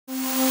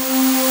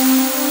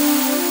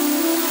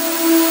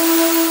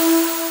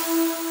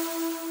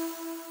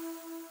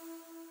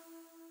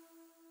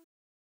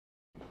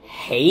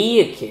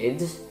Hey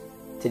kids!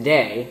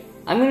 Today,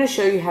 I'm going to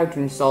show you how to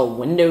install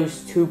Windows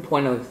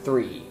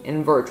 2.03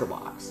 in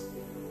VirtualBox.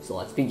 So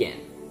let's begin.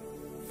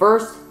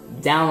 First,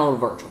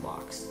 download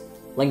VirtualBox.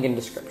 Link in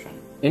description.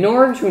 In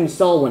order to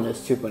install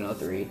Windows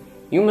 2.03,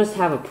 you must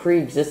have a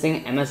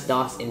pre-existing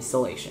MS-DOS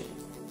installation.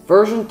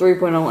 Version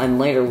 3.0 and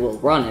later will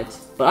run it,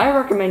 but I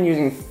recommend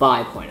using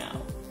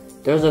 5.0.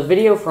 There's a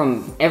video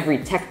from Every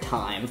Tech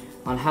Time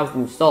on how to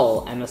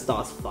install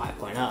MS-DOS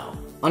 5.0.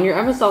 On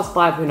your MS-DOS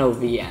 5.0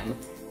 VM,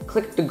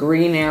 click the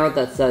green arrow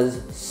that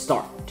says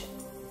Start.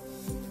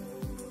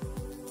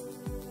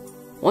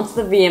 Once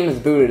the VM is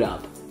booted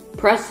up,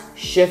 press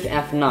Shift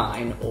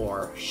F9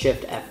 or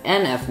Shift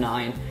FN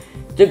F9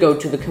 to go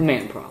to the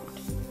command prompt.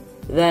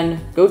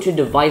 Then go to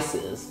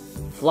Devices,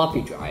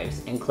 Floppy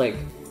Drives, and click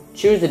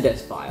Choose a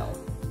disk file.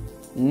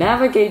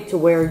 Navigate to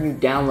where you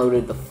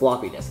downloaded the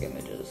floppy disk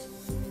images.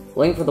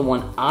 Link for the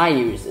one I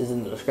used is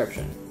in the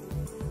description.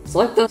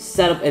 Select the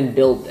Setup and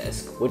Build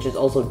disk, which is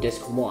also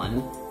disk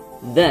 1,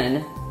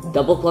 then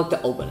double-click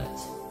to open it.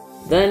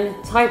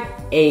 Then type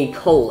A:,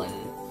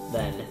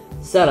 then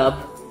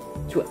Setup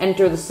to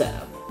enter the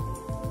setup.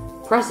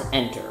 Press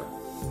Enter.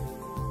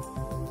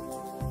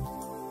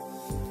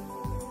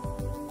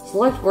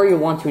 Select where you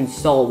want to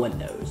install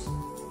Windows.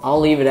 I'll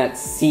leave it at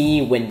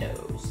C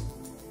Windows.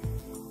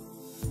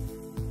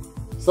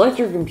 Select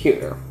your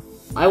computer.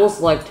 I will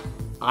select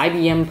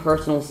IBM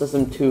Personal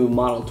System 2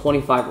 Model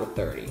 25 or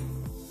 30.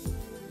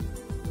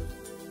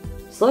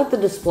 Select the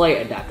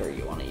display adapter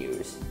you want to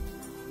use.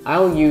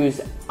 I'll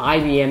use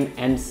IBM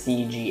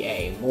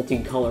MCGA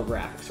Multicolor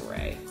Graphics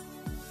Array.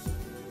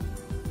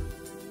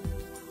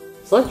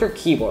 Select your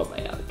keyboard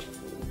layout.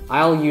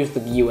 I'll use the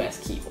US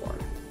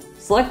keyboard.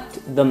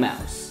 Select the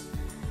mouse.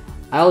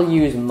 I'll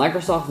use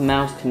Microsoft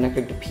Mouse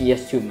connected to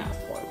PS2 mouse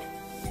port.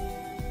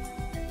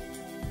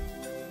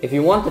 If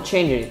you want to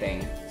change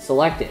anything,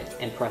 select it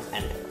and press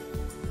Enter.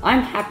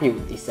 I'm happy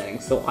with these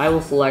settings, so I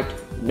will select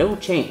No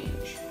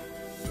Change.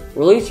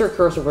 Release your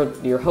cursor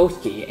with your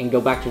host key and go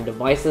back to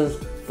Devices,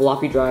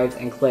 Floppy Drives,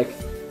 and click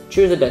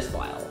Choose a disk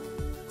file.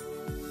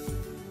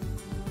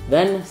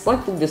 Then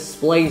select the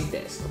Displays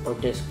disk, or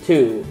disk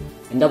 2,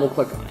 and double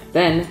click on it.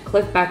 Then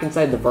click back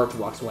inside the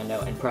VirtualBox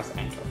window and press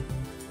Enter.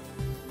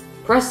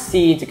 Press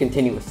C to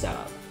continue with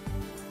setup.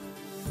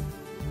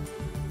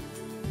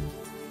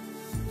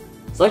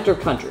 Select your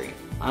country.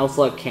 I will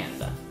select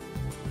Canada.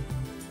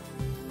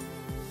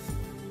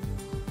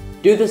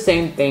 Do the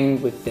same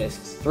thing with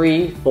disks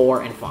 3,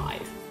 4, and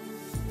 5.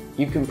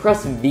 You can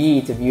press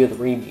V to view the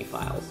README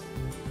files.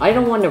 I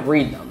don't want to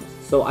read them,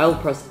 so I will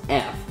press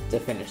F to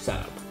finish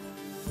setup.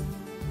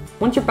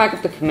 Once you're back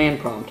at the command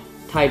prompt,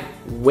 type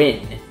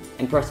Win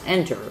and press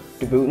Enter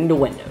to boot into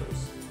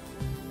Windows.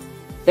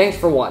 Thanks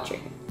for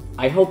watching.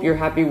 I hope you're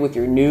happy with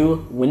your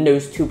new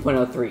Windows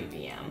 2.03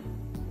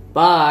 VM.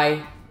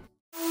 Bye!